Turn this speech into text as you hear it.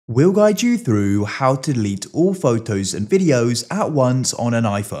We'll guide you through how to delete all photos and videos at once on an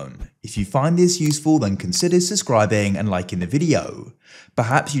iPhone. If you find this useful, then consider subscribing and liking the video.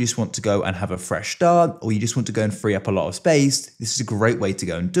 Perhaps you just want to go and have a fresh start, or you just want to go and free up a lot of space. This is a great way to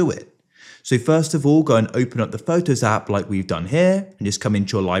go and do it. So first of all, go and open up the Photos app like we've done here, and just come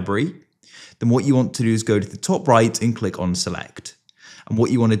into your library. Then what you want to do is go to the top right and click on Select. And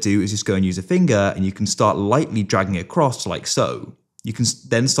what you want to do is just go and use a finger, and you can start lightly dragging it across like so. You can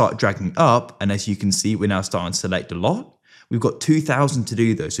then start dragging up, and as you can see, we're now starting to select a lot. We've got 2,000 to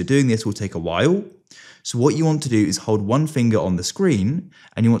do though, so doing this will take a while. So what you want to do is hold one finger on the screen,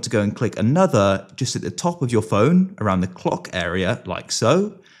 and you want to go and click another just at the top of your phone, around the clock area, like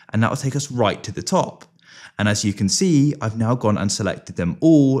so, and that will take us right to the top. And as you can see, I've now gone and selected them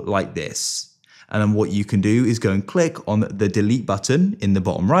all like this. And then what you can do is go and click on the delete button in the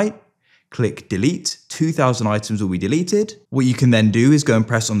bottom right. Click delete, 2,000 items will be deleted. What you can then do is go and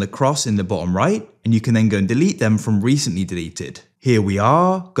press on the cross in the bottom right, and you can then go and delete them from recently deleted. Here we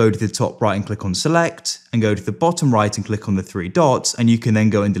are, go to the top right and click on select, and go to the bottom right and click on the three dots, and you can then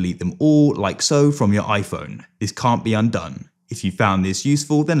go and delete them all like so from your iPhone. This can't be undone. If you found this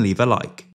useful, then leave a like.